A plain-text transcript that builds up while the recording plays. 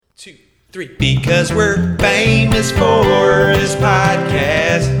2, 3. Because we're famous for this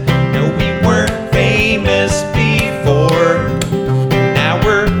podcast. No, we weren't famous before. Now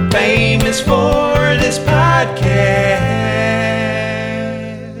we're famous for this podcast.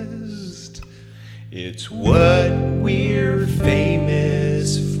 It's what we're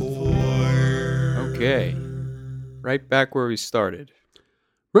famous for. Okay. Right back where we started.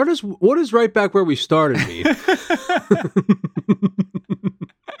 What does right back where we started mean?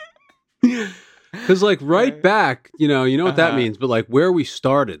 Because right back, you know what that means, but like where we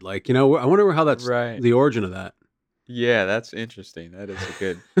started, like, I wonder how that's Right. the origin of that. Yeah, that's interesting. That is a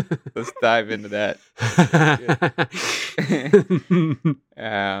good. Let's dive into that.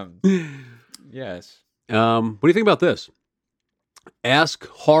 Yes. What do you think about this? Ask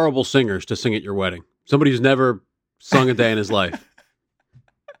horrible singers to sing at your wedding. Somebody who's never sung a day in his life.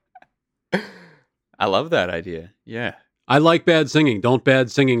 I love that idea. Yeah. I like bad singing. Don't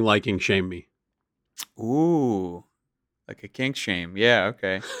bad singing liking shame me. Ooh, like a kink shame. Yeah.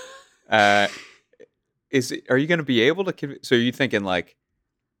 Okay. Are you going to be able to? So are you thinking like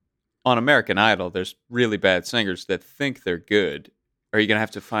on American Idol? There's really bad singers that think they're good. Are you going to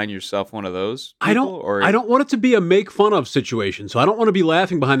have to find yourself one of those people? I don't want it to be a make fun of situation. So I don't want to be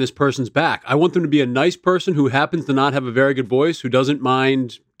laughing behind this person's back. I want them to be a nice person who happens to not have a very good voice, who doesn't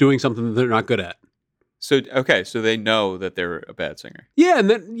mind doing something that they're not good at. So they know that they're a bad singer. Yeah, and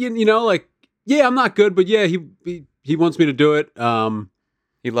then I'm not good, but yeah, he wants me to do it.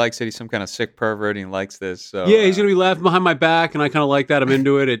 He likes it. He's some kind of sick pervert, and he likes this. So yeah, he's gonna be laughing behind my back, and I kind of like that. I'm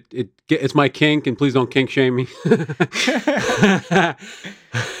into it. It's my kink, and please don't kink shame me.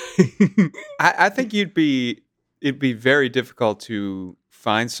 I think it'd be very difficult to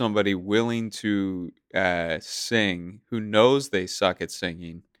find somebody willing to sing who knows they suck at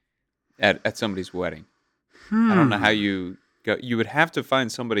singing at somebody's wedding. I don't know how you go. You would have to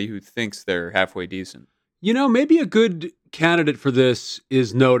find somebody who thinks they're halfway decent. Maybe a good candidate for this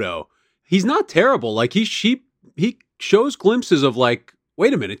is Noto. He's not terrible. Like he shows glimpses of like,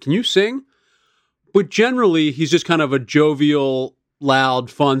 wait a minute, can you sing? But generally, he's just kind of a jovial, loud,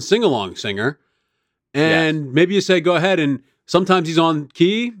 fun sing-along singer. And Yes. maybe you say, go ahead. And sometimes he's on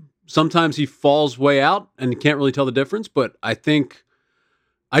key. Sometimes he falls way out and you can't really tell the difference. But I think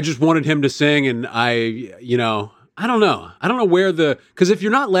I just wanted him to sing, and I don't know. I don't know because if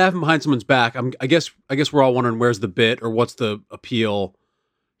you're not laughing behind someone's back, I guess we're all wondering where's the bit or what's the appeal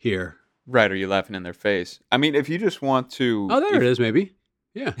here. Right? Are you laughing in their face? I mean, if you just want to, Oh, there it is. Maybe,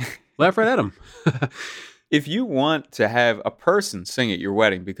 yeah. Laugh right at him. if you want to have a person sing at your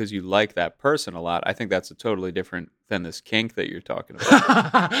wedding because you like that person a lot, I think that's a totally different than this kink that you're talking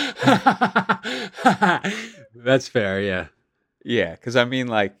about. That's fair. Yeah. Yeah, because I mean,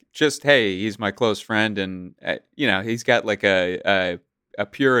 like, just hey, he's my close friend, and he's got like a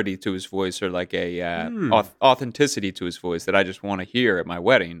purity to his voice, or like a authenticity to his voice that I just want to hear at my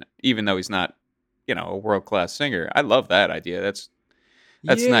wedding, even though he's not, a world class singer. I love that idea. That's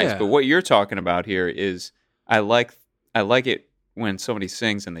nice. Yeah. But what you're talking about here is I like it when somebody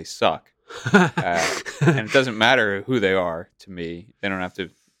sings and they suck, and it doesn't matter who they are to me. They don't have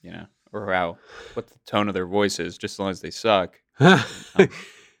to, or what the tone of their voice is, just as long as they suck. I'm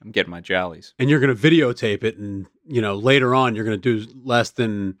getting my jollies. And you're going to videotape it, and later on you're going to do less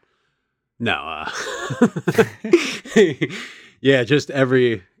than yeah, just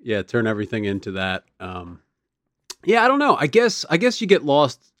turn everything into that. I don't know. I guess you get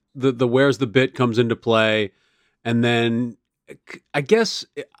lost. The where's the bit comes into play, and then I guess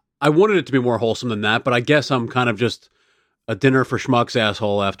I wanted it to be more wholesome than that, but I guess I'm kind of just a dinner for schmucks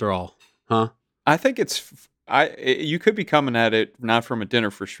asshole after all, huh? I think you could be coming at it not from a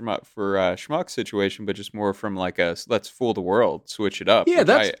dinner for schmuck situation, but just more from like a let's fool the world, switch it up. Yeah,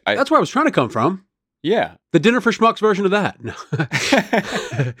 that's where I was trying to come from. Yeah, the dinner for schmucks version of that. No.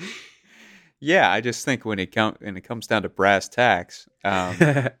 Yeah, I just think when it comes down to brass tacks,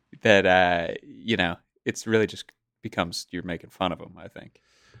 that it's really just becomes you're making fun of them. I think.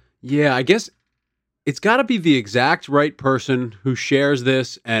 Yeah, I guess it's got to be the exact right person who shares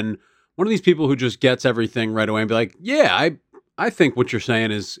this, and one of these people who just gets everything right away and be like, yeah, I think what you're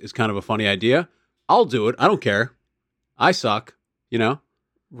saying is kind of a funny idea. I'll do it. I don't care. I suck,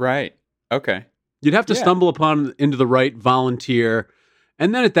 Right. Okay. You'd have to stumble into the right volunteer.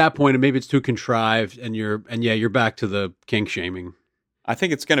 And then at that point, maybe it's too contrived and you're back to the kink shaming. I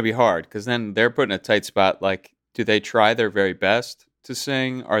think it's going to be hard because then they're put in a tight spot. Like, do they try their very best to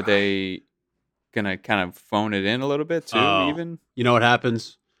sing? Are they going to kind of phone it in a little bit too, even? You know what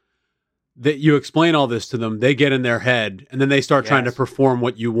happens? That you explain all this to them, they get in their head, and then they start trying to perform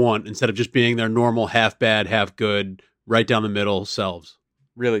what you want instead of just being their normal half bad, half good, right down the middle selves.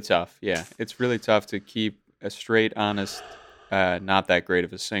 Really tough. Yeah, it's really tough to keep a straight, honest, not that great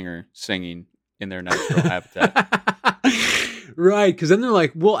of a singer singing in their natural habitat. Right, because then they're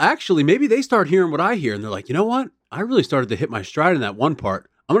like, well, actually, maybe they start hearing what I hear, and they're like, you know what? I really started to hit my stride in that one part.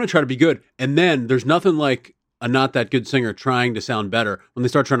 I'm going to try to be good. And then there's nothing like a not that good singer trying to sound better when they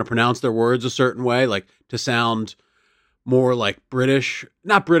start trying to pronounce their words a certain way, like to sound more like British,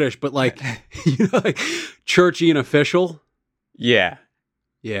 not British, but like, like churchy and official. Yeah.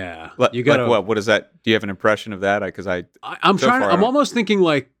 Yeah. You got what is that? Do you have an impression of that? Because I'm so trying. far, I'm almost thinking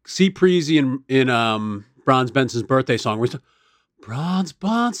like C. Preezy in Bronze Benson's birthday song, where he's Bronze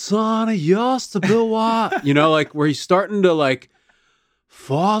Benson, I used to be what, like where he's starting to like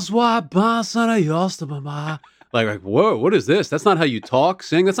Foswa Benson, I used to be my, like whoa, what is this? That's not how you talk,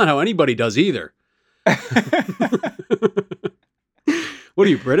 sing. That's not how anybody does either. What are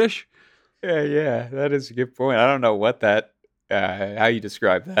you, British? Yeah, that is a good point. I don't know what that. How you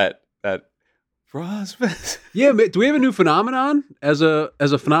describe that process? Yeah, do we have a new phenomenon as a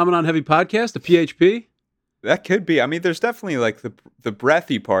phenomenon heavy podcast, the PHP? That could be. I mean, there's definitely like the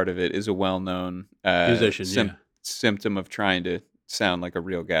breathy part of it is a well-known musician symptom of trying to sound like a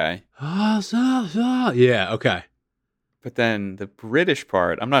real guy. Yeah, okay. But then the British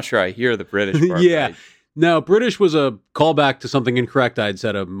part, I'm not sure I hear the British part. Yeah. No, British was a callback to something incorrect I'd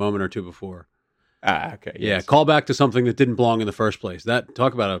said a moment or two before. Okay. Yeah, Yes. call back to something that didn't belong in the first place. That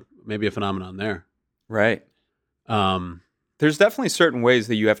talk about maybe a phenomenon there. Right. There's definitely certain ways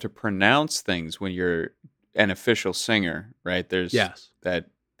that you have to pronounce things when you're an official singer, right? There's that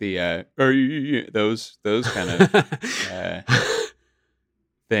those kind of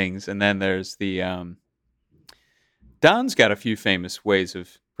things, and then there's the Don's got a few famous ways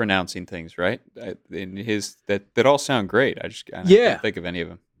of pronouncing things, right? In his that all sound great. I can't think of any of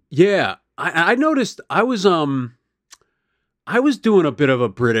them. Yeah. I noticed I was doing a bit of a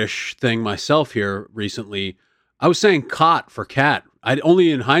British thing myself here recently. I was saying cot for cat.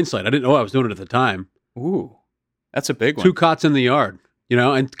 Only in hindsight. I didn't know I was doing it at the time. Ooh, that's a big one. 2 cots in the yard,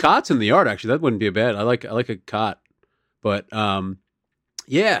 and cots in the yard, actually, that wouldn't be a bad. I like a cot. But 2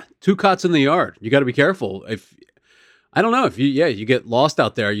 cots in the yard. You got to be careful. I don't know, if you get lost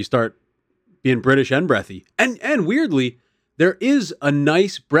out there, you start being British and breathy. And weirdly, there is a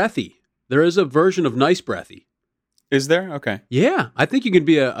nice breathy. There is a version of nice breathy. Is there? Okay. Yeah, I think you can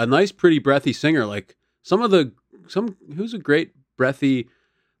be a nice, pretty breathy singer. Like who's a great breathy,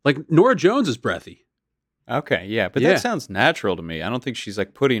 like Norah Jones is breathy. Okay, yeah, but that sounds natural to me. I don't think she's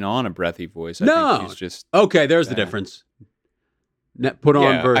like putting on a breathy voice. I think she's just okay. There's the difference. Put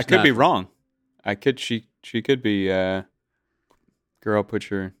on verse. I could be wrong. She could be girl, put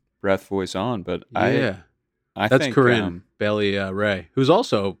your breath voice on, but I that's think Corinne Bailey Ray, who's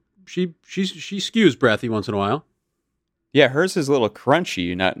also she skews breathy once in a while. Yeah, hers is a little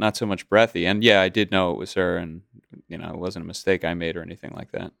crunchy, not so much breathy. And yeah, I did know it was her, and it wasn't a mistake I made or anything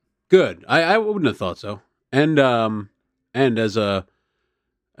like that. Good. I wouldn't have thought so. And as the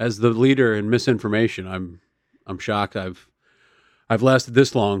leader in misinformation, I'm shocked I've lasted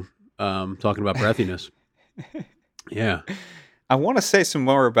this long talking about breathiness. Yeah. I want to say some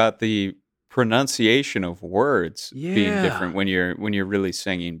more about the pronunciation of words being different when you're really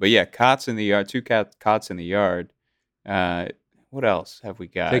singing. But yeah, cots in the yard, 2 cots in the yard. What else have we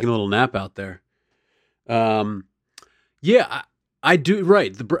got? Taking a little nap out there. I do.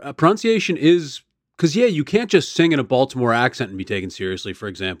 Right. The pronunciation is because, you can't just sing in a Baltimore accent and be taken seriously, for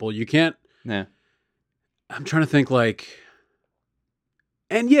example. You can't. Yeah. I'm trying to think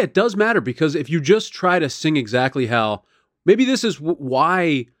and it does matter because if you just try to sing exactly how, maybe this is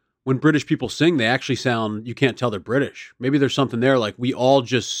why when British people sing, they actually sound, you can't tell they're British. Maybe there's something there. Like we all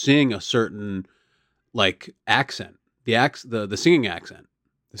just sing a certain accent, the singing accent.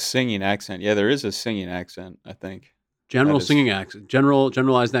 The singing accent. Yeah, there is a singing accent, I think. Singing accent.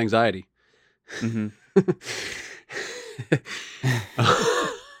 Generalized anxiety. Mm-hmm.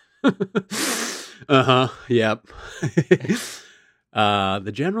 Yep.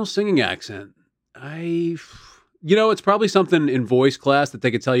 The general singing accent. It's probably something in voice class that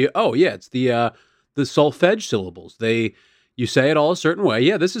they could tell you. Oh yeah, it's the solfege syllables. You say it all a certain way.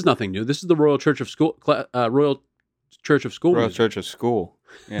 Yeah, this is nothing new. This is the Royal Church of School. Royal Church of School. Royal Church of School.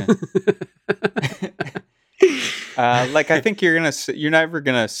 Yeah. I think you're never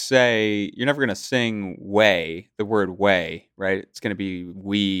gonna sing way, the word way, right? It's gonna be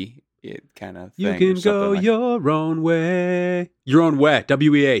we kind of thing. You can go your own way. Your own way.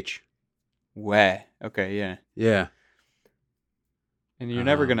 W-E-H. Way. Okay, yeah. Yeah. And you're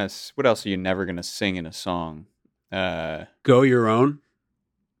never gonna. What else are you never gonna sing in a song? Go your own.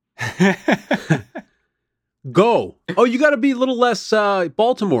 Go. Oh, you got to be a little less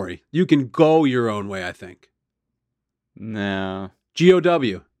Baltimore-y. You can go your own way, I think. No.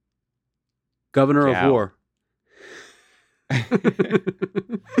 GOW. Governor Cow. of War.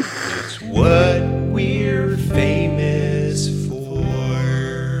 It's what we're famous for.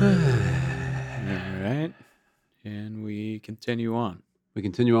 All right. And we continue on. We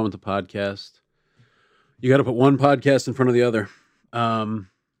continue on with the podcast. You got to put one podcast in front of the other.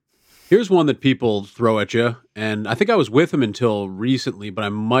 Here's one that people throw at you, and I think I was with him until recently, but I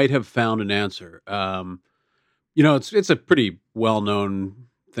might have found an answer. It's a pretty well-known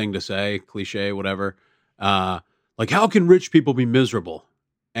thing to say, cliche, whatever. Like, how can rich people be miserable?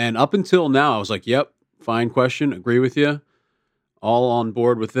 And up until now, I was like, yep, fine question, agree with you. All on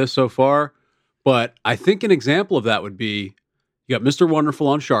board with this so far. But I think an example of that would be, you got Mr. Wonderful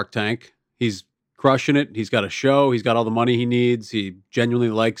on Shark Tank. He's crushing it. He's got a show. He's got all the money he needs. He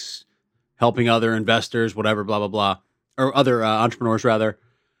genuinely likes helping other investors, whatever, blah, blah, blah. Or other entrepreneurs, rather.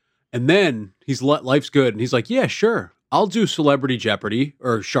 And then life's good. And he's like, yeah, sure. I'll do Celebrity Jeopardy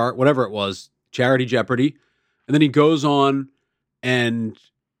or Shark, whatever it was, Charity Jeopardy. And then he goes on and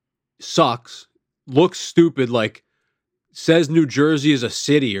sucks, looks stupid, like says New Jersey is a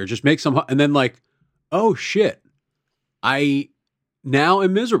city or just makes some, and then like, oh shit, I now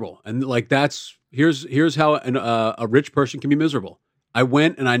am miserable. And like, here's how a rich person can be miserable. I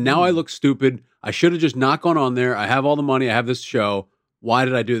went and I look stupid. I should have just not gone on there. I have all the money. I have this show. Why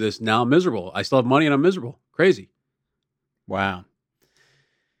did I do this? Now I'm miserable. I still have money and I'm miserable. Crazy. Wow.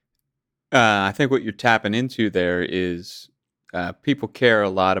 I think what you're tapping into there is people care a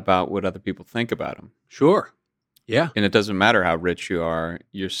lot about what other people think about them. Sure. Yeah. And it doesn't matter how rich you are.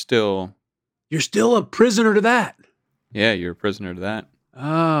 You're still a prisoner to that. Yeah, you're a prisoner to that.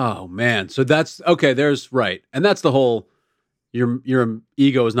 Oh, man. So that's, okay, there's, right. And that's the whole, your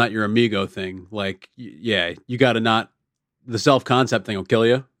ego is not your amigo thing. Like, yeah, you got to not, the self-concept thing will kill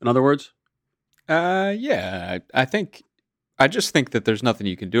you, in other words? Yeah, I just think that there's nothing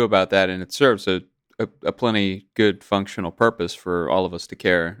you can do about that, and it serves a plenty good functional purpose for all of us to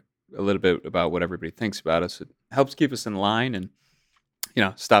care a little bit about what everybody thinks about us. It helps keep us in line and,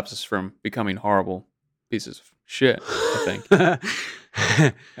 stops us from becoming horrible pieces of shit, I think.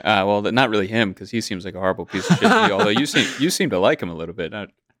 Well, not really him, because he seems like a horrible piece of shit to me, although you seem to like him a little bit.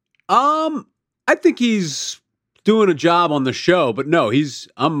 I think he's doing a job on the show, but no,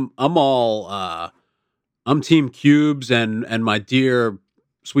 I'm Team Cubes and my dear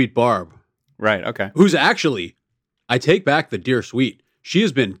sweet Barb. Right, okay. Who's actually, I take back the dear sweet. She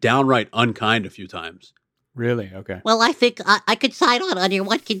has been downright unkind a few times. Really? Okay. Well, I think I could sign on under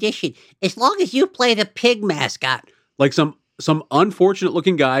one condition. As long as you play the pig mascot. Like some unfortunate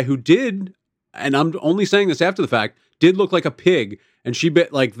looking guy who did, and I'm only saying this after the fact, did look like a pig. And she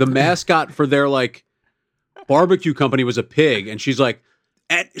bet like the mascot for their like barbecue company was a pig. And she's like,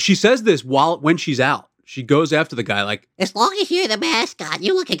 and she says this when she's out. She goes after the guy like, as long as you're the mascot,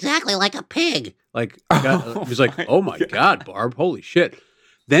 you look exactly like a pig. Like, he's like, oh my God, Barb, holy shit.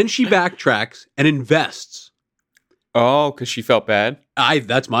 Then she backtracks and invests. Oh, because she felt bad?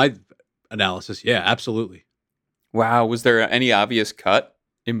 That's my analysis. Yeah, absolutely. Wow. Was there any obvious cut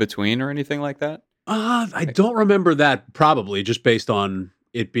in between or anything like that? I don't remember that, probably, just based on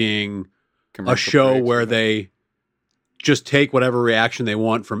it being a show where they just take whatever reaction they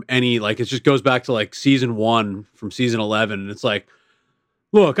want from any, like, it just goes back to like season 1 from season 11. And it's like,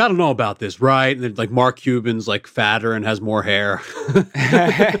 look, I don't know about this, right? And then like Mark Cuban's like fatter and has more hair.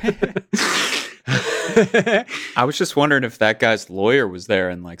 I was just wondering if that guy's lawyer was there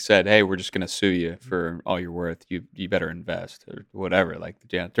and like said, hey, we're just going to sue you for all you're worth. You better invest or whatever, like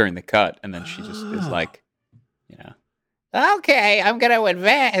during the cut. And then she just is like, okay, I'm going to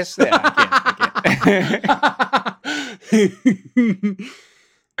invest. I can't.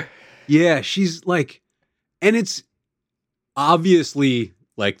 Yeah, she's like, and it's obviously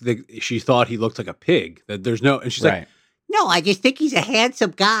like she thought he looked like a pig. That there's no, and she's like, no, I just think he's a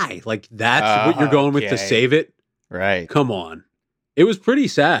handsome guy. like that's what you're going with to save it, right? Come on, it was pretty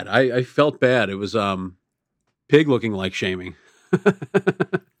sad. I felt bad. It was pig looking like shaming,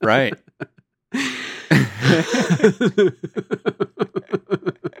 right?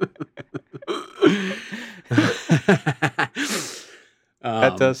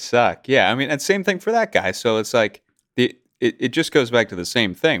 That does suck. Yeah, I mean, and same thing for that guy. So it's like it just goes back to the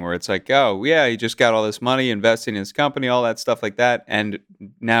same thing where it's like, oh yeah, he just got all this money investing in his company, all that stuff like that, and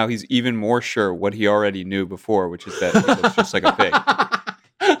now he's even more sure what he already knew before, which is that he looks just like a pig.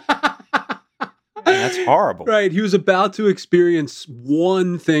 That's horrible. Right. He was about to experience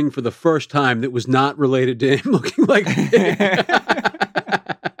one thing for the first time that was not related to him looking like a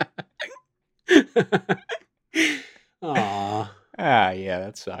pig. Yeah,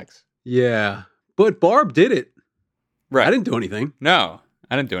 that sucks. Yeah. But Barb did it. Right. I didn't do anything. No,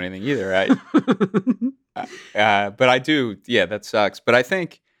 I didn't do anything either. But I do. Yeah, that sucks. But I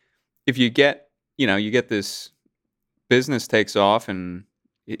think if you get this business takes off, and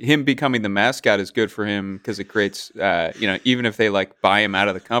him becoming the mascot is good for him because it creates, even if they like buy him out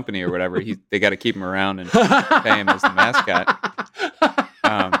of the company or whatever, they got to keep him around and pay him as the mascot.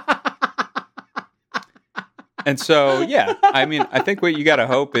 And so, yeah, I mean, I think what you got to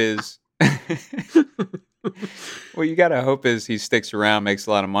hope is. What you got to hope is he sticks around, makes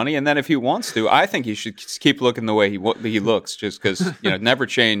a lot of money, and then if he wants to, I think he should keep looking the way he looks, just because never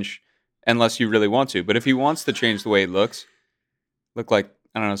change unless you really want to. But if he wants to change the way he looks, look like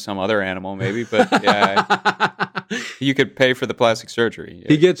I don't know some other animal maybe, but yeah, you could pay for the plastic surgery.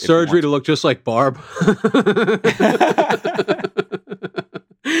 He gets surgery to look just like Barb.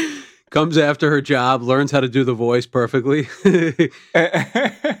 Comes after her job, learns how to do the voice perfectly.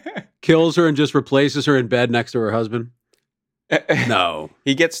 Kills her and just replaces her in bed next to her husband. No.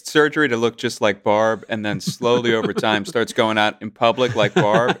 He gets surgery to look just like Barb, and then slowly over time starts going out in public like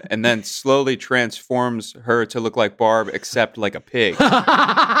Barb, and then slowly transforms her to look like Barb except like a pig. That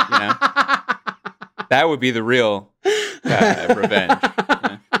would be the real revenge.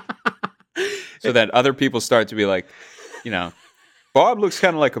 So that other people start to be like, Barb looks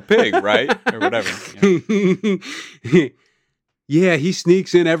kind of like a pig, right? Or whatever. Yeah, he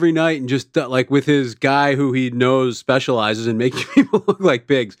sneaks in every night and just like with his guy who he knows specializes in making people look like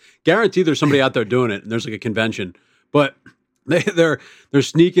pigs. Guarantee there's somebody out there doing it, and there's like a convention. But they're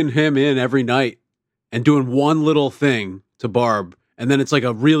sneaking him in every night and doing one little thing to Barb, and then it's like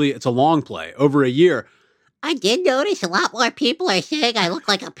it's a long play over a year. I did notice a lot more people are saying I look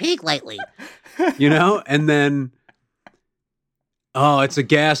like a pig lately. And then it's a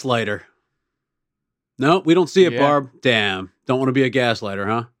gaslighter. No, we don't see it, Barb. Damn. Don't want to be a gaslighter,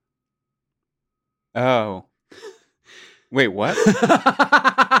 huh? Oh. Wait, what?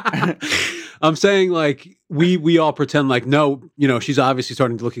 I'm saying like we all pretend like, no, she's obviously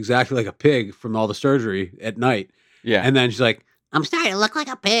starting to look exactly like a pig from all the surgery at night. Yeah. And then she's like, I'm starting to look like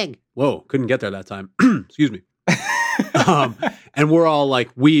a pig. Whoa, couldn't get there that time. Excuse me. And we're all like,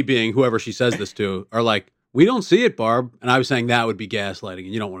 we being whoever she says this to, are like, we don't see it, Barb. And I was saying that would be gaslighting,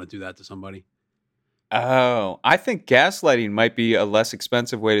 and you don't want to do that to somebody. Oh, I think gaslighting might be a less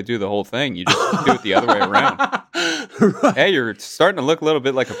expensive way to do the whole thing. You just do it the other way around. Right. Hey, you're starting to look a little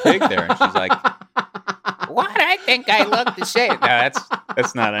bit like a pig there. And she's like, what? I think I look the same. No,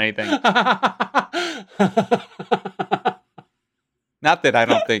 that's not anything. Not that I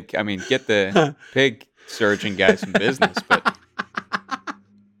don't think, get the pig surgeon guy some business, but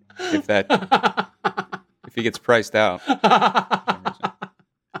if he gets priced out.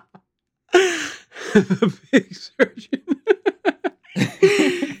 The pig surgeon.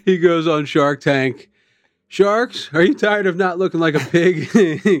 He goes on Shark Tank. Sharks, are you tired of not looking like a pig?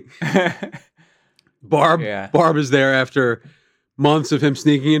 Barb is there after months of him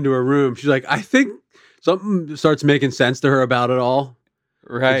sneaking into her room. She's like, I think something starts making sense to her about it all.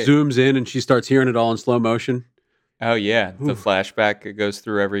 Right. It zooms in and she starts hearing it all in slow motion. Oh, yeah. The flashback goes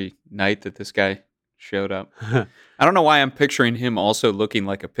through every night that this guy showed up. I don't know why I'm picturing him also looking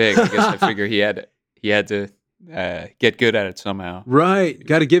like a pig. I guess I figure he had to get good at it somehow. Right.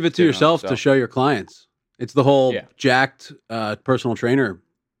 Got to give it to yourself to show your clients. It's the whole jacked personal trainer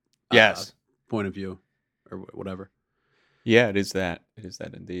point of view or whatever. Yeah, it is that. It is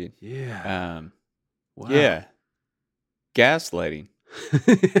that indeed. Yeah. Wow. Yeah. Gaslighting.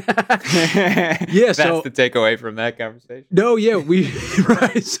 Yeah, that's the takeaway from that conversation. No, yeah,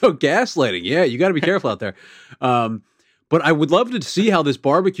 right. So gaslighting, yeah, you got to be careful out there. But I would love to see how this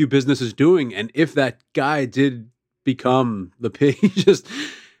barbecue business is doing, and if that guy did become the pig, just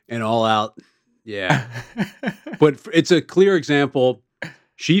an all out, yeah. But it's a clear example.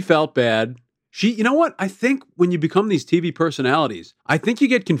 She felt bad. You know what? I think when you become these TV personalities, I think you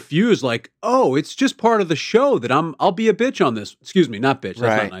get confused. Like, oh, it's just part of the show that I'll be a bitch on this. Excuse me, not bitch.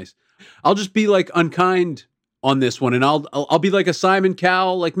 That's not nice. I'll just be like unkind on this one, and I'll be like a Simon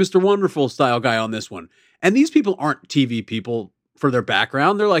Cowell, like Mr. Wonderful style guy on this one. And these people aren't TV people for their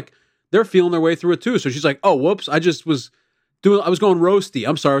background. They're feeling their way through it too. So she's like, oh, whoops, I was going roasty.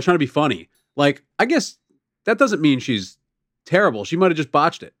 I'm sorry, I was trying to be funny. Like, I guess that doesn't mean she's terrible. She might have just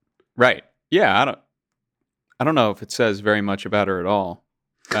botched it. Right. Yeah, I don't know if it says very much about her at all,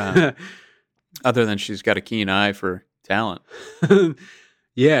 other than she's got a keen eye for talent.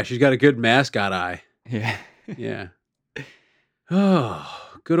 Yeah, she's got a good mascot eye. Yeah. Yeah.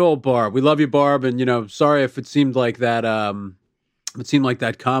 Oh, good old Barb. We love you, Barb. And, sorry if it seemed like that,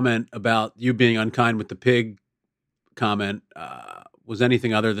 comment about you being unkind with the pig comment was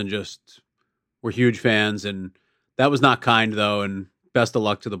anything other than just we're huge fans, and that was not kind though. And best of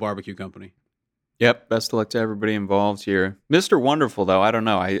luck to the barbecue company. Yep. Best of luck to everybody involved here. Mr. Wonderful, though, I don't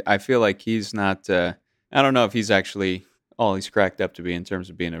know. I feel like he's not. I don't know if he's actually all he's cracked up to be in terms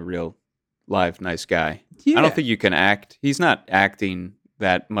of being a real live nice guy. Yeah. I don't think you can act. He's not acting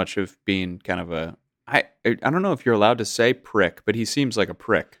that much of being kind of a. I don't know if you're allowed to say prick, but he seems like a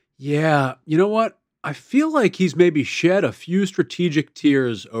prick. Yeah, you know what? I feel like he's maybe shed a few strategic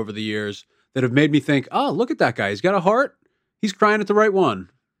tears over the years that have made me think, oh, look at that guy. He's got a heart. He's crying at the right one.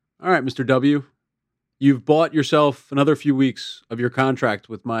 All right, Mr. W. You've bought yourself another few weeks of your contract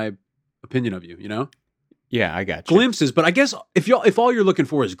with my opinion of you, you know? Yeah, I got you. Glimpses, but I guess if all you're looking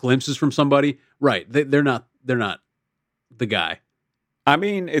for is glimpses from somebody, right, they're not the guy. I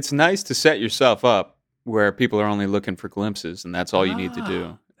mean, it's nice to set yourself up where people are only looking for glimpses, and that's all you need to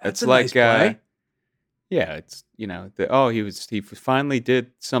do. That's It's a like, nice play. yeah, it's he finally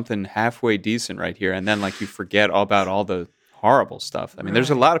did something halfway decent right here, and then like you forget all about all the horrible stuff. I mean, there's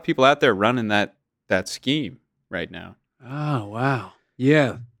a lot of people out there running that scheme right now. Oh, wow.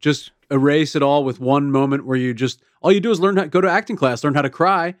 Yeah, just erase it all with one moment where all you do is go to acting class, learn how to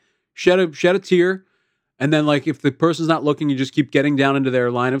cry, shed a tear, and then like if the person's not looking, you just keep getting down into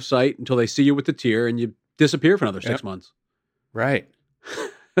their line of sight until they see you with the tear, and you disappear for another 6 months. Right.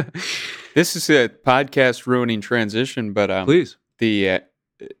 This is a podcast ruining transition, but Please.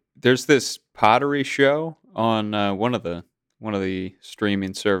 There's this pottery show on one of the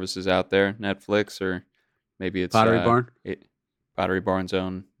streaming services out there, Netflix, or maybe it's Pottery Barn? Pottery Barn's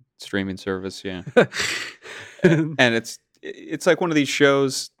own streaming service, yeah. And it's like one of these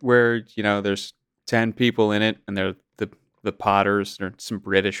shows where, you know, there's 10 people in it, and they're the potters. They're some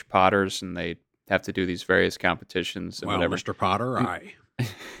British potters, and they have to do these various competitions and Well, whatever. Mr. Potter, I.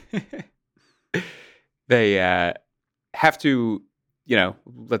 They have to, you know,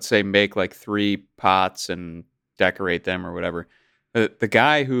 let's say make like 3 pots and decorate them or whatever. The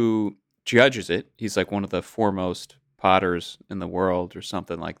guy who judges it, he's like one of the foremost potters in the world or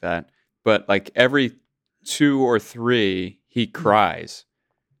something like that. But like every 2 or 3, he cries.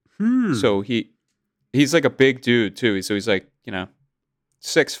 So he's like a big dude too. So he's like, you know,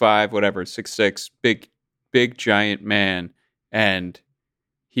 6'5", whatever, 6'6", big giant man, and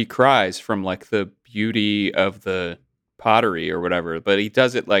he cries from like the beauty of the pottery or whatever. But he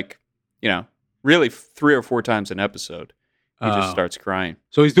does it like, you know, really 3 or 4 times an episode. He just starts crying.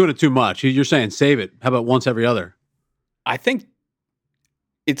 So he's doing it too much. You're saying save it. How about once every other? I think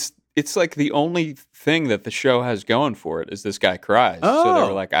it's like the only thing that the show has going for it is this guy cries. So they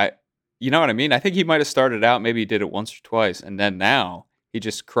were like, you know what I mean? I think he might have started out, maybe he did it once or twice, and then now he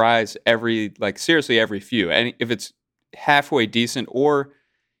just cries seriously every few. And if it's halfway decent, or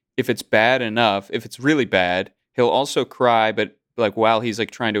if it's bad enough, if it's really bad, he'll also cry, but like while he's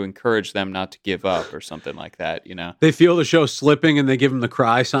like trying to encourage them not to give up or something like that, you know? They feel the show slipping and they give him the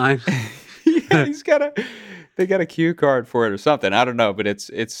cry sign. Yeah, they got a cue card for it or something. I don't know, but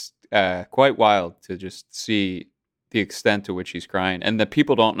it's quite wild to just see the extent to which he's crying. And the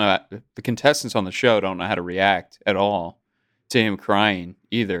people the contestants on the show don't know how to react at all to him crying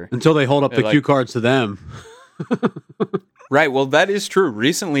either. Until they hold up the like, cue cards to them. Right. Well, that is true.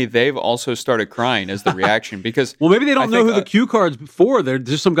 Recently, they've also started crying as the reaction because... Well, maybe they don't I know think, who the cue cards for. There's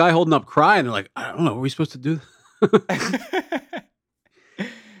just some guy holding up crying. They're like, I don't know. Are we supposed to do this?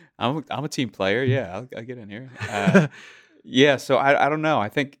 I'm a team player. Yeah, I'll get in here. Yeah, so I don't know. I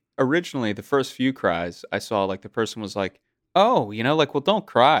think originally the first few cries I saw, like the person was like, oh, you know, like, well, don't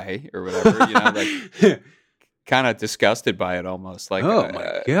cry or whatever, you know, like kind of disgusted by it almost. Like, oh,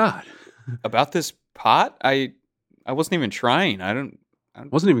 my God. About this pot, I wasn't even trying. I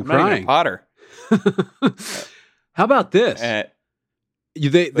wasn't even I'm not crying. a potter. How about this?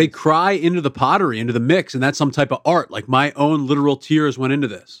 They cry into the pottery, into the mix, and that's some type of art. Like my own literal tears went into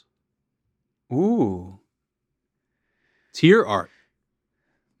this. Ooh. Tear art.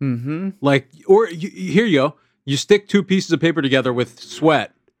 Mm-hmm. Like, or here you go. You stick 2 pieces of paper together with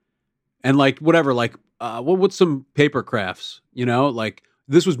sweat and like whatever, like what's some paper crafts, you know, like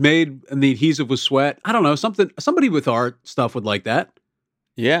this was made and the adhesive was sweat. I don't know, somebody with art stuff would like that.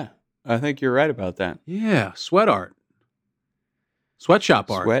 Yeah, I think you're right about that. Yeah, sweat art.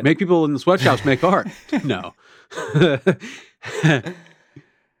 Sweatshop art. Sweat. Make people in the sweatshops make art. No.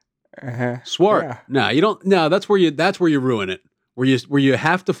 Swart. Yeah. No, you don't. No, that's where you ruin it. Where you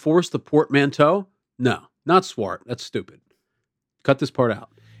have to force the portmanteau. No, not swart. That's stupid. Cut this part out.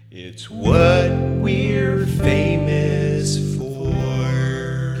 It's what we're famous for.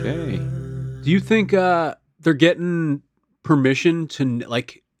 Okay. Do you think they're getting permission to,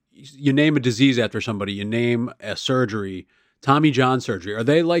 like, you name a disease after somebody, you name a surgery? Tommy John surgery. Are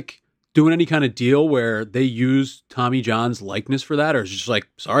they like doing any kind of deal where they use Tommy John's likeness for that? Or is it just like,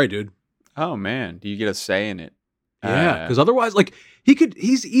 sorry, dude? Oh man, do you get a say in it? Yeah, because otherwise, like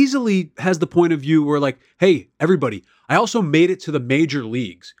he's easily has the point of view where like, hey, everybody, I also made it to the major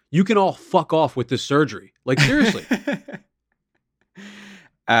leagues. You can all fuck off with this surgery. Like seriously.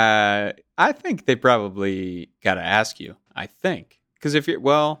 I think they probably got to ask you. I think because if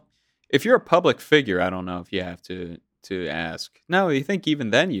you're a public figure, I don't know if you have to ask. No, you think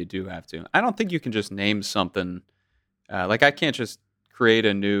even then you do have to. I don't think you can just name something. Like I can't just create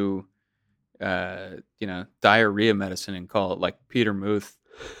a new. Diarrhea medicine and call it like Peter Muth,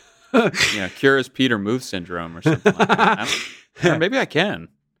 cures Peter Muth syndrome or something like that. Maybe I can.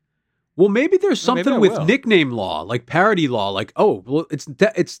 Well, maybe there's something with will. nickname law, like parody law, like, oh, well,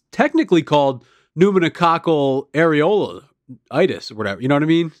 it's technically called pneumococcal areoleitis or whatever. You know what I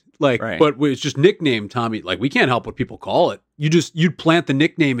mean? Like, right. But it's just nickname Tommy. Like, we can't help what people call it. You'd plant the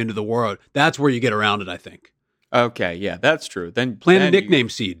nickname into the world. That's where you get around it, I think. Okay, yeah, that's true. Then plant a nickname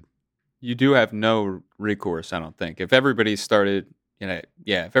seed. You do have no recourse, I don't think. If everybody started,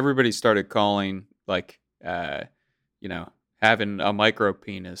 if everybody started calling like, having a micro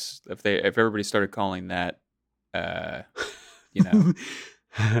penis, if everybody started calling that, I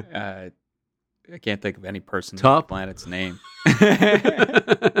can't think of any person on the planet's name.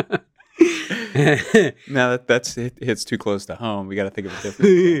 No, that's it hits too close to home. We got to think of a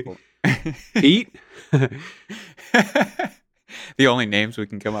different example. Pete. The only names we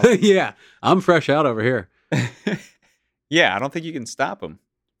can come up with. Yeah, I'm fresh out over here. Yeah, I don't think you can stop them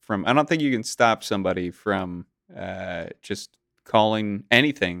I don't think you can stop somebody from just calling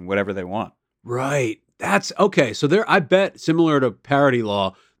anything whatever they want. Right. That's okay. So I bet similar to parody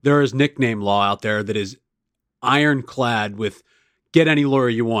law, there is nickname law out there that is ironclad with get any lawyer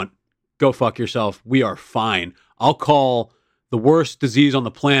you want. Go fuck yourself. We are fine. I'll call the worst disease on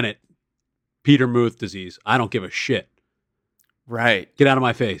the planet Peter Muth disease. I don't give a shit. Right. Get out of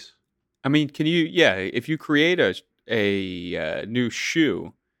my face. I mean, if you create a new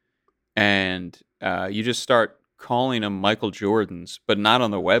shoe and you just start calling them Michael Jordans, but not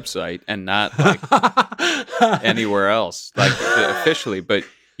on the website and not like anywhere else, like officially, but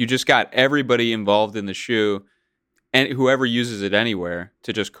you just got everybody involved in the shoe and whoever uses it anywhere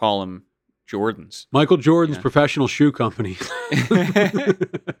to just call them Jordans. Michael Jordan's professional shoe company.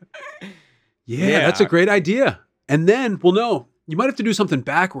 Yeah, that's a great idea. And then, well, no, you might have to do something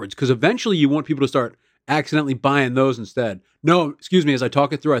backwards because eventually you want people to start accidentally buying those instead. No, excuse me, as I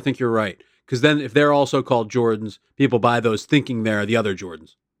talk it through, I think you're right. Because then if they're also called Jordans, people buy those thinking they're the other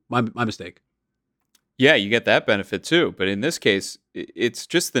Jordans. My mistake. Yeah, you get that benefit too. But in this case, it's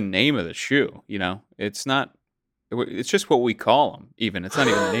just the name of the shoe, It's not, it's just what we call them, even. It's not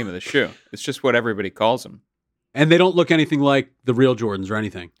even the name of the shoe. It's just what everybody calls them. And they don't look anything like the real Jordans or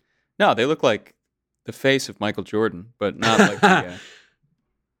anything. No, they look like the face of Michael Jordan, but not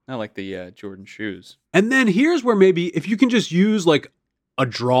like the Jordan shoes. And then here's where maybe if you can just use like a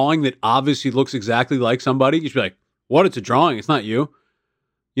drawing that obviously looks exactly like somebody, you should be like, "What? It's a drawing. It's not you."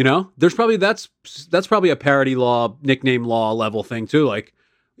 There's probably that's probably a parody law, nickname law level thing too. Like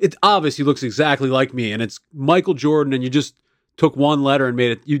it obviously looks exactly like me, and it's Michael Jordan, and you just took one letter and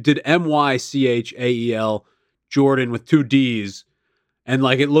made it. You did MYCHAEL Jordan with 2 D's. And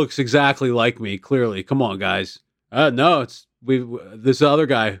like it looks exactly like me. Clearly, come on, guys. No, it's this other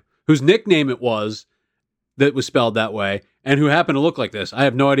guy whose nickname it was that was spelled that way, and who happened to look like this. I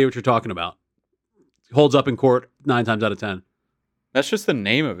have no idea what you're talking about. Holds up in court 9 times out of 10. That's just the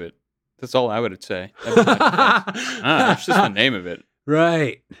name of it. That's all I would say. That's just the name of it.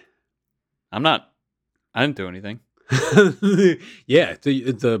 Right. I didn't do anything. Yeah,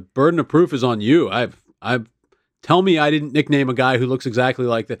 the burden of proof is on you. I've. Tell me I didn't nickname a guy who looks exactly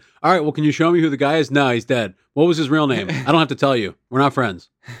like that. All right, well, can you show me who the guy is? No, he's dead. What was his real name? I don't have to tell you. We're not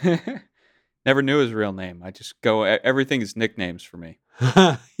friends. Never knew his real name. I just go, everything is nicknames for me.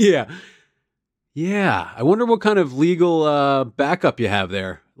 Yeah. Yeah. I wonder what kind of legal backup you have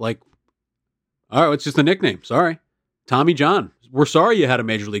there. Like, all right, it's just a nickname. Sorry. Tommy John. We're sorry you had a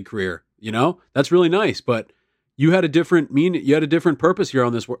major league career. That's really nice, but you had a different you had a different purpose here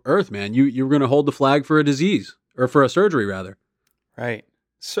on this earth, man. You were going to hold the flag for a disease. Or for a surgery, rather. Right.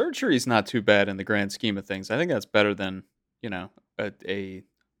 Surgery's not too bad in the grand scheme of things. I think that's better than, a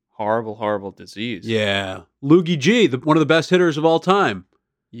horrible, horrible disease. Yeah. Loogie G, one of the best hitters of all time.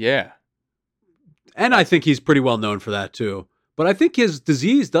 Yeah. And I think he's pretty well known for that, too. But I think his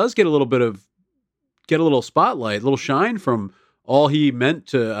disease does get a little spotlight, a little shine from all he meant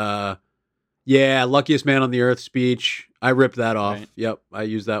to, luckiest man on the earth speech. I ripped that off. Right. Yep. I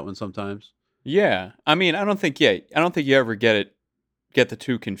use that one sometimes. Yeah, I mean, I don't think you ever get the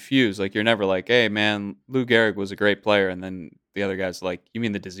two confused. Like, you're never like, hey, man, Lou Gehrig was a great player, and then the other guy's like, you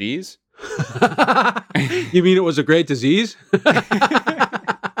mean the disease? You mean it was a great disease?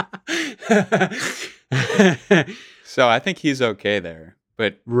 So I think he's okay there,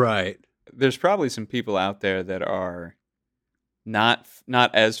 but Right. there's probably some people out there that are not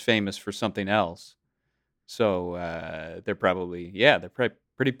as famous for something else. So they're probably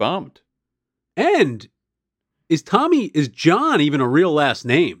pretty bummed. And is John even a real last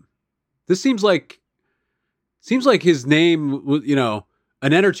name? This seems like his name was,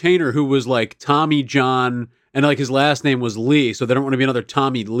 an entertainer who was like Tommy John, and like his last name was Lee, so they don't want to be another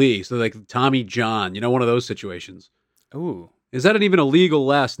Tommy Lee, so like Tommy John, one of those situations. Ooh, Is that even a legal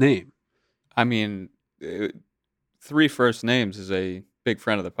last name? I mean, 3 first names is a big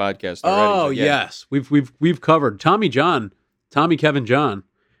friend of the podcast already. Oh but yeah. yes, we've covered Tommy John, Tommy Kevin John.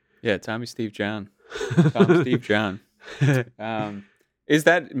 Yeah, Tommy Steve John. Tom Steve John. Is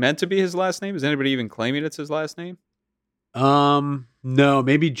that meant to be his last name? Is anybody even claiming it's his last name? No,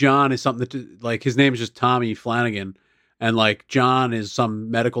 maybe John is something that, like, his name is just Tommy Flanagan, and like John is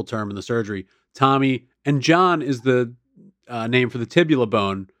some medical term in the surgery. Tommy and John is the name for the tibula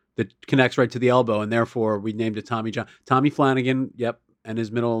bone that connects right to the elbow, and therefore we named it Tommy John. Tommy Flanagan, yep, and his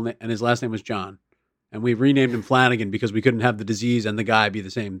and his last name was John, and we renamed him Flanagan because we couldn't have the disease and the guy be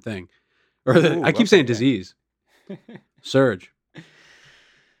the same thing. Or I keep saying disease. Surge.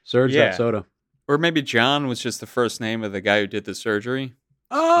 Yeah. That soda. Or maybe John was just the first name of the guy who did the surgery.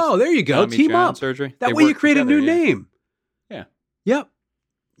 Oh, there you go. Tommy Team John up. Surgery. That They way you work create a together, new yeah. name. Yeah. Yep.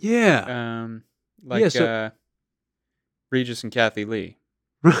 Yeah. Regis and Kathy Lee.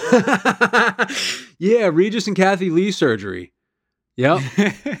 Yeah, Regis and Kathy Lee surgery. Yep.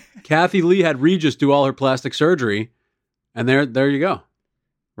 Kathy Lee had Regis do all her plastic surgery, and there you go.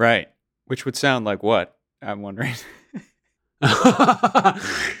 Right. Which would sound like what? I'm wondering.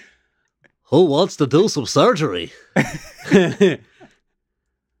 Who wants to do some surgery?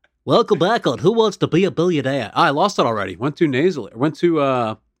 Welcome back on Who Wants to Be a Billionaire. I lost it already. Went too nasally. Went too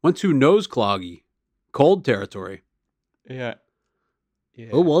nose cloggy. Cold territory. Yeah.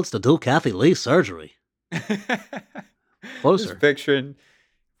 Who wants to do Kathy Lee surgery? Closer. Just picturing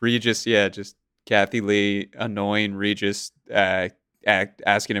Regis, just Kathy Lee annoying Regis,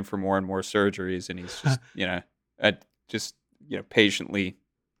 asking him for more and more surgeries, and he's just patiently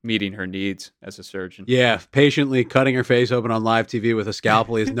meeting her needs as a surgeon. Yeah, patiently cutting her face open on live TV with a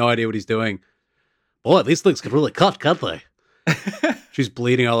scalpel. He has no idea what he's doing. Boy, these things can really cut, can't they? She's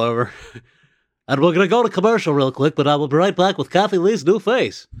bleeding all over. And we're going to go to commercial real quick, but I will be right back with Kathy Lee's new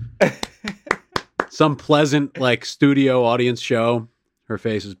face. Some pleasant, like, studio audience show. Her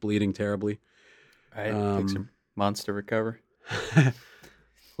face is bleeding terribly. Right. Takes some months to recover.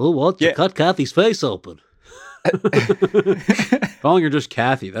 Who wants to cut Kathy's face open? Calling her just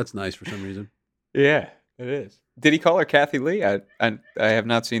Kathy. That's nice for some reason. Yeah, it is. Did he call her Kathy Lee? I have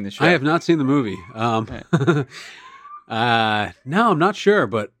not seen the show. I have not seen the movie. No, I'm not sure,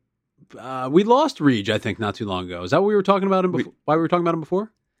 but we lost Reg, I think, not too long ago. Is that what we were talking about him before? Why we were talking about him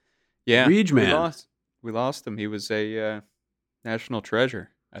before? Yeah, Reg, man. We lost him. He was a national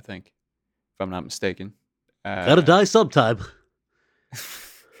treasure, I think, if I'm not mistaken. Gotta die sometime.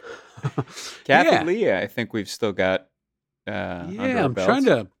 Kathy Lee, I think we've still got. Under our I'm belts. Trying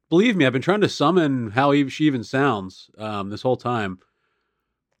to believe me. I've been trying to summon how she even sounds this whole time.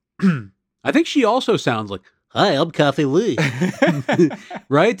 I think she also sounds like, "Hi, I'm Kathy Lee."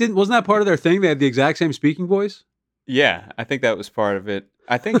 Right? Wasn't that part of their thing? They had the exact same speaking voice. Yeah, I think that was part of it.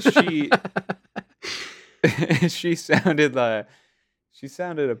 I think she she sounded a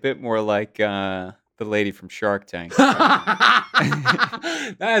bit more like the lady from Shark Tank.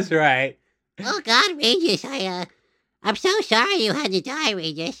 That's right. Oh God, Regis, I'm so sorry you had to die,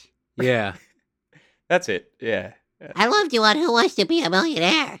 Regis. Yeah. That's it. Yeah. I loved you on Who Wants to Be a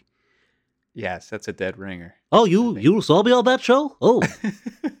Millionaire. Yes, that's a dead ringer. Oh, you saw me on that show? Oh,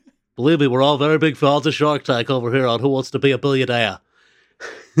 believe me, we're all very big fans of Shark Tank over here on Who Wants to Be a Billionaire.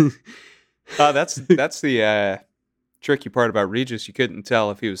 That's the tricky part about Regis. You couldn't tell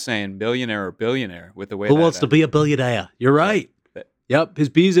if he was saying millionaire or billionaire with the way. Who Wants to Be a Billionaire? You're right. Yep, his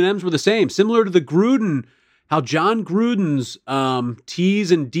B's and M's were the same, similar to the Gruden. How John Gruden's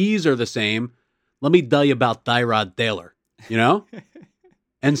T's and D's are the same. Let me tell you about Tyrod Taylor. You know,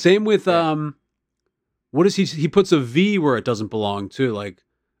 and same with what is he? He puts a V where it doesn't belong too. Like,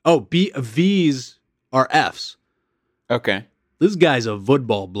 V's are F's. Okay. This guy's a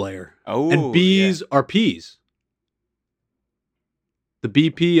football player. Oh, and B's are P's. The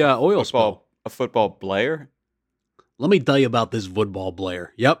BP oil spill. A football player? Let me tell you about this Voetbal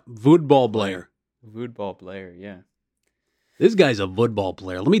player. Yep, Voetbal player. Voetbal player, yeah. This guy's a Voetbal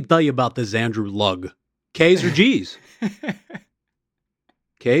player. Let me tell you about this Andrew Lugg. K's or G's?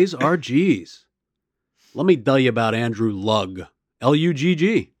 K's or G's? Let me tell you about Andrew Lugg.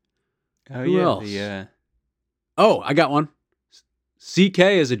 L-U-G-G. Oh, Who yeah. else? Oh, I got one. CK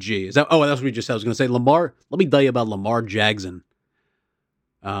is a G. Is that? Oh, that's what we just said. I was going to say Lamar. Let me tell you about Lamar Jackson.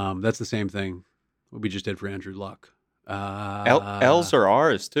 That's the same thing what we just did for Andrew Luck. L's or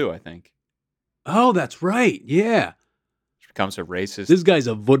R's too, I think. Oh, that's right. Yeah. Which becomes a racist. This guy's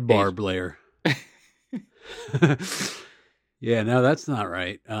a Voetbar player. Yeah, no, that's not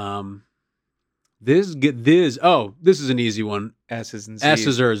right. This is an easy one. S's and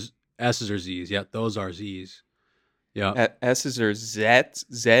Z's. S's or Z's. Yeah, those are Z's. Yeah. S's or Z's?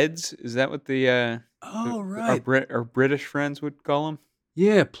 Zeds? Is that what the Right. our British friends would call them?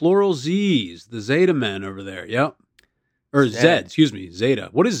 Yeah, plural Z's. The Zeta men over there. Yep. Or Z, excuse me. Zeta.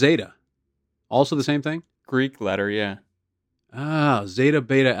 What is Zeta? Also the same thing? Greek letter, yeah. Ah, Zeta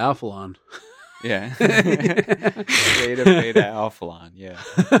Beta Alphalon. Yeah. Zeta Beta Alphalon, yeah.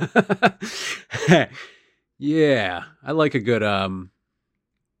 Yeah. I like a good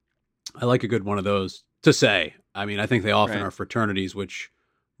one of those to say. I mean, I think they often are fraternities, which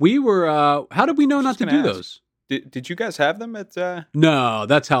we were how did we know not to do those? Did you guys have them at No,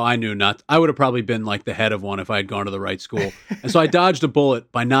 that's how I knew not. I would have probably been like the head of one if I had gone to the right school. And so I dodged a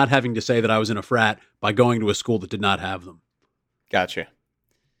bullet by not having to say that I was in a frat by going to a school that did not have them. Gotcha.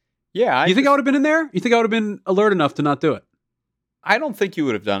 Yeah. You think I would have been in there? You think I would have been alert enough to not do it? I don't think you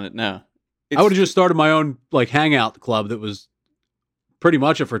would have done it, no. I would have just started my own like hangout club that was pretty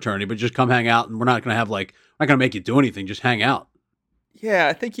much a fraternity, but just come hang out and we're not going to make you do anything, just hang out. Yeah,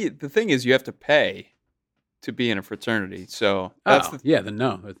 I think the thing is you have to pay to be in a fraternity. So that's then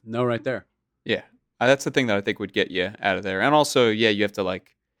no right there. Yeah. That's the thing that I think would get you out of there. And also, yeah, you have to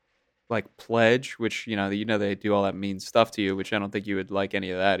like pledge, which, they do all that mean stuff to you, which I don't think you would like any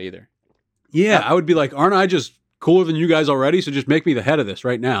of that either. Yeah, I would be like, aren't I just cooler than you guys already? So just make me the head of this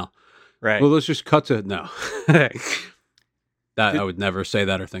right now. Right. Well, let's just cut to no. I would never say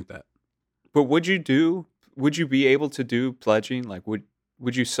that or think that. But would you be able to do pledging? Like,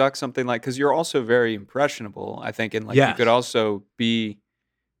 would you suck something like, because you're also very impressionable, I think, and you could also be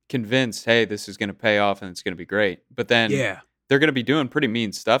convinced, hey, this is going to pay off and it's going to be great. But then they're going to be doing pretty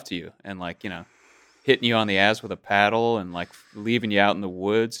mean stuff to you and hitting you on the ass with a paddle and leaving you out in the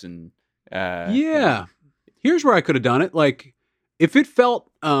woods and Here's where I could have done it. Like, if it felt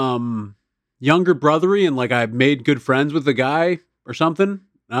younger brothery and I made good friends with the guy or something,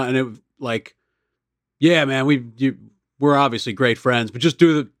 and it yeah, man, we're obviously great friends, but just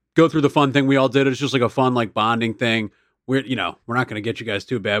go through the fun thing we all did. It's just a fun bonding thing. We're not going to get you guys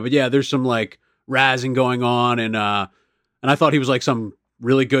too bad, but yeah, there's some razzing going on, and I thought he was some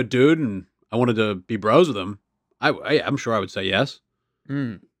really good dude, and I wanted to be bros with him. I'm sure I would say yes.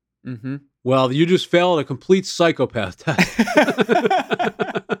 Mm-hmm. Well, you just failed a complete psychopath test.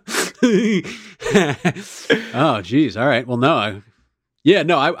 Oh, geez. All right. Well, no.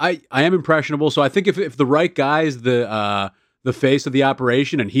 I am impressionable. So I think if the right guy is the face of the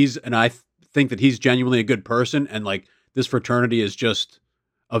operation, and I think that he's genuinely a good person, and this fraternity is just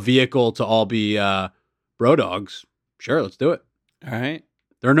a vehicle to all be bro dogs. Sure, let's do it. All right.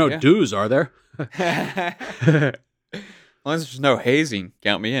 There are no dues, are there? As long as there's no hazing,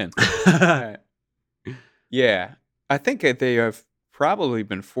 count me in. Yeah. I think they have probably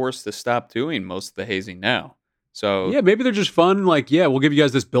been forced to stop doing most of the hazing now. So yeah, maybe they're just fun. We'll give you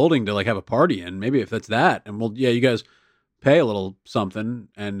guys this building to have a party in. Maybe if that's that, and you guys pay a little something,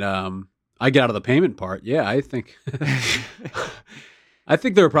 and I get out of the payment part. Yeah, I think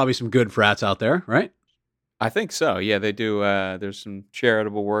there are probably some good frats out there, right? I think so. Yeah, they do. There's some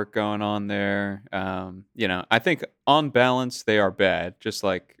charitable work going on there. I think on balance they are bad, just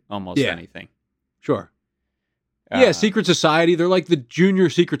like almost anything. Sure. Yeah, secret society. They're like the junior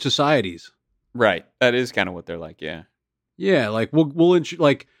secret societies. Right. That is kind of what they're like. Yeah. Yeah, we'll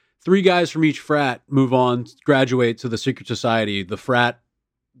 3 guys from each frat move on, graduate to the secret society, the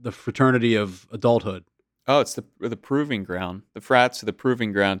fraternity of adulthood. Oh, it's the proving ground. The frats are the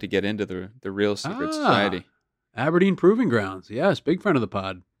proving ground to get into the real secret society. Aberdeen Proving Grounds. Yes, big friend of the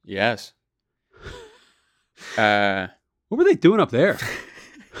pod. Yes. What were they doing up there?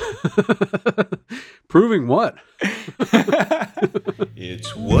 Proving what?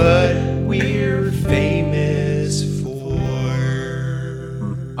 It's what we're famous for.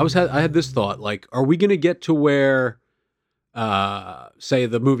 I had this thought, are we going to get to where say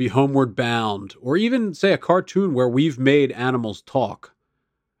the movie Homeward Bound, or even say a cartoon where we've made animals talk?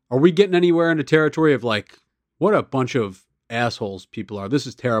 Are we getting anywhere into territory of What a bunch of assholes people are. This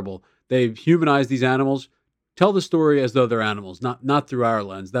is terrible. They've humanized these animals. Tell the story as though they're animals, not through our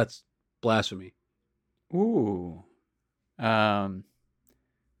lens. That's blasphemy. Ooh. I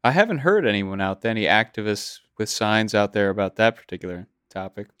haven't heard anyone out there, any activists with signs out there about that particular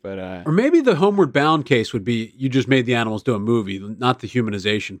topic, but Or maybe the Homeward Bound case would be you just made the animals do a movie, not the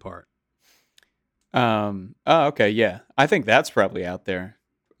humanization part. oh, okay, yeah. I think that's probably out there.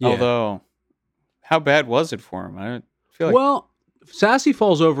 Yeah. Although, how bad was it for him? I feel like Well, Sassy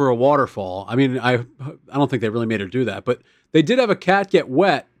falls over a waterfall. I mean, I don't think they really made her do that, but they did have a cat get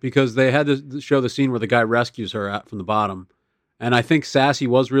wet because they had to show the scene where the guy rescues her out from the bottom. And I think Sassy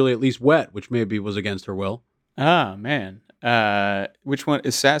was really at least wet, which maybe was against her will. ah, man. Which one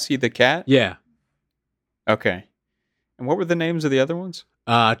is Sassy the cat? Yeah. Okay. And what were the names of the other ones?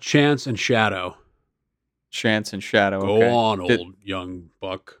 Chance and Shadow. Chance and Shadow. Go okay. on, old young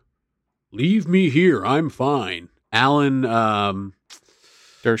buck. Leave me here. I'm fine. Alan,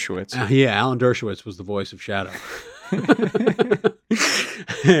 Dershowitz. yeah, Alan Dershowitz was the voice of Shadow.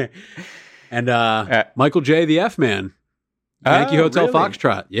 And Michael J. the F-Man. Yankee Hotel really?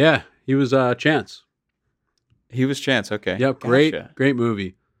 Foxtrot. Yeah, he was Chance. He was Chance. Okay. Yep, Gotcha. great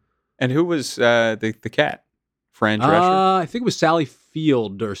movie. And who was the cat? Fran Drescher. I think it was Sally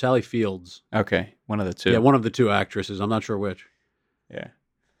Field or Sally Fields. Okay, one of the two. Yeah, one of the two actresses. I'm not sure which. Yeah.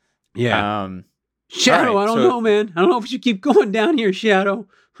 Yeah. Shadow, all right, I don't so- know, man. I don't know if we should keep going down here, Shadow.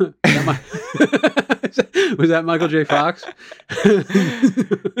 Was that Michael J. Fox?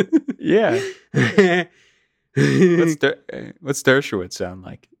 Yeah. What's Dershowitz sound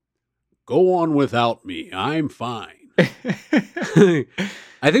like? Go on without me. I'm fine. I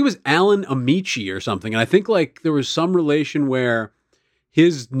think it was Alan Amici or something. And I think like there was some relation where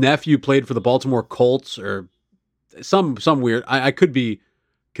his nephew played for the Baltimore Colts or some weird. I could be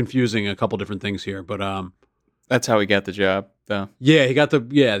confusing a couple different things here, but That's how he got the job, though. yeah, he got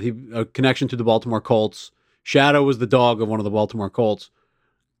a connection to the Baltimore Colts. Shadow was the dog of one of the Baltimore Colts.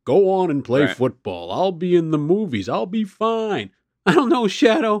 Go on and play Right. football. I'll be in the movies. I'll be fine. I don't know,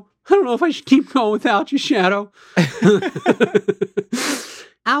 Shadow. I don't know if I should keep going without you, Shadow.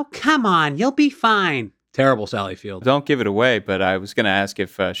 Oh, come on. You'll be fine. Terrible Sally Field. Don't give it away, but I was going to ask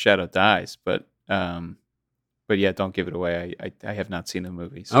if Shadow dies, but yeah, don't give it away. I have not seen the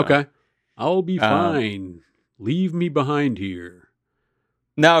movie. So. Okay. I'll be fine. Leave me behind here.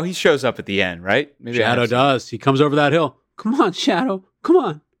 No, he shows up at the end, right? Maybe I Shadow have seen- does. He comes over that hill. Come on, Shadow. Come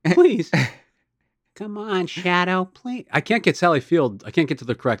on. Please. Come on, Shadow. Please. I can't get Sally Field. I can't get to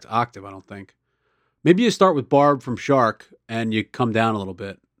the correct octave, I don't think. Maybe you start with Barb from Shark and you come down a little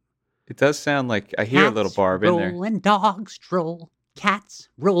bit. It does sound like I hear a little Barb in there. Rolling dogs stroll. Cats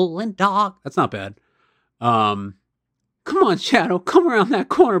rolling dog. That's not bad. Come on, Shadow. Come around that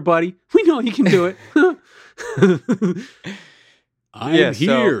corner, buddy. We know you can do it. I'm Yeah, so-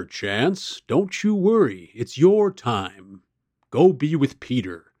 here, Chance. Don't you worry. It's your time. Go be with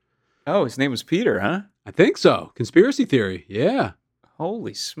Peter. Oh, his name was Peter, huh? I think so. Conspiracy theory. Yeah.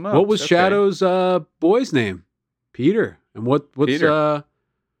 Holy smokes. What was okay. Shadow's boy's name? Peter. And what's Peter.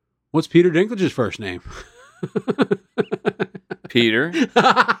 What's Peter Dinklage's first name? Peter.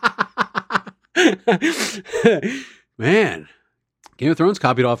 Man, Game of Thrones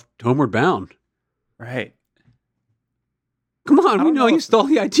copied off Homeward Bound. Right. Come on, we don't know know you if- stole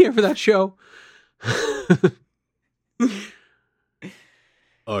the idea for that show.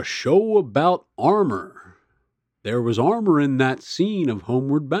 A show about armor. There was armor in that scene of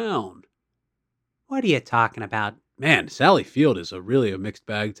Homeward Bound. What are you talking about? Man, Sally Field is really a mixed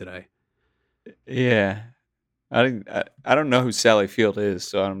bag today. Yeah. I don't know who Sally Field is,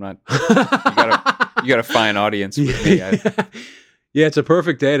 so I'm not. You got to find audience with me. Yeah, it's a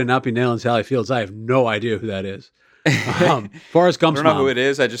perfect day to not be nailing Sally Fields. I have no idea who that is. Forrest I Gump's don't know mom. who it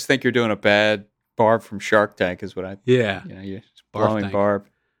is. I just think you're doing a bad Barb from Shark Tank, is what I. Yeah, You're just Barf blowing Tank. Barb.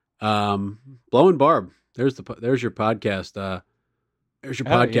 Blowing Barb. There's your podcast. There's your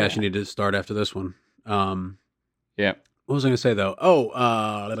Oh, podcast. yeah. You need to start after this one. Yeah. What was I going to say though?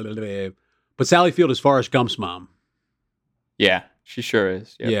 But Sally Field is Forrest Gump's mom. Yeah, she sure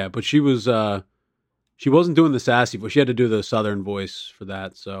is. Yep. Yeah, but she wasn't doing the sassy voice. She had to do the Southern voice for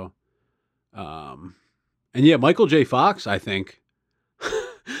that. So, and yeah, Michael J. Fox, I think,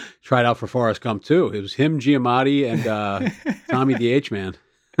 tried out for Forrest Gump too. It was him, Giamatti, and Tommy the H Man.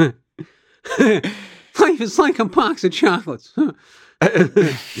 Life is like a box of chocolates.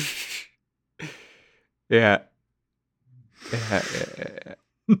 Yeah.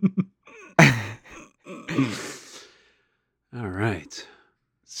 All right.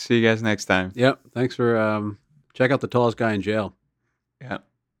 See you guys next time. Yep. Thanks for check out The Tallest Guy in Jail. Yeah.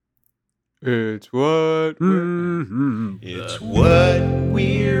 It's what Mhm. It's what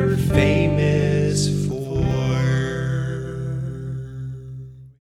we're famous